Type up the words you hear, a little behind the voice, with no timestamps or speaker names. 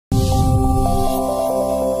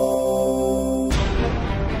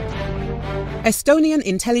Estonian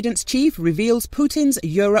intelligence chief reveals Putin's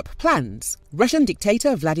Europe plans. Russian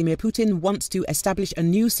dictator Vladimir Putin wants to establish a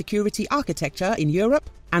new security architecture in Europe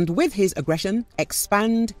and, with his aggression,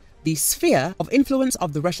 expand the sphere of influence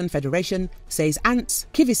of the Russian Federation, says Ants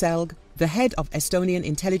Kiviselg, the head of Estonian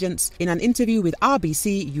intelligence, in an interview with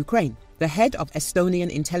RBC-Ukraine. The head of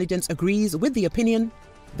Estonian intelligence agrees with the opinion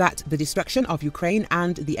that the destruction of Ukraine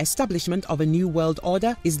and the establishment of a new world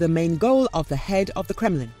order is the main goal of the head of the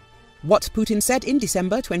Kremlin. What Putin said in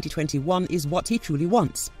December 2021 is what he truly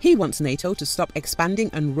wants. He wants NATO to stop expanding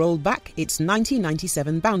and roll back its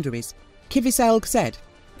 1997 boundaries. Kiviselg said.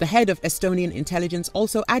 The head of Estonian intelligence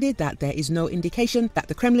also added that there is no indication that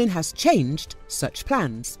the Kremlin has changed such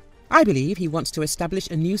plans. I believe he wants to establish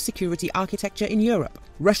a new security architecture in Europe.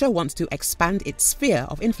 Russia wants to expand its sphere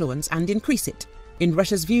of influence and increase it. In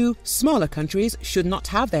Russia's view, smaller countries should not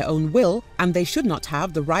have their own will and they should not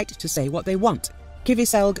have the right to say what they want,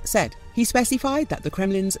 Kiviselg said. He specified that the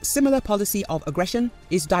Kremlin's similar policy of aggression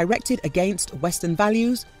is directed against Western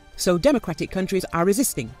values, so democratic countries are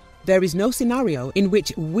resisting. There is no scenario in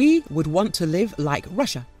which we would want to live like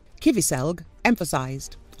Russia, Kiviselg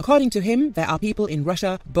emphasized. According to him, there are people in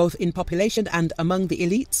Russia, both in population and among the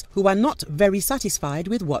elites, who are not very satisfied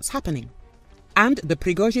with what's happening. And the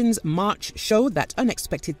Prigozhin's march showed that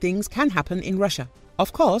unexpected things can happen in Russia.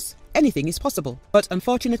 Of course, anything is possible, but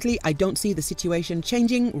unfortunately I don't see the situation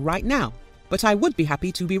changing right now. But I would be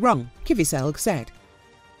happy to be wrong, Kiviselg said.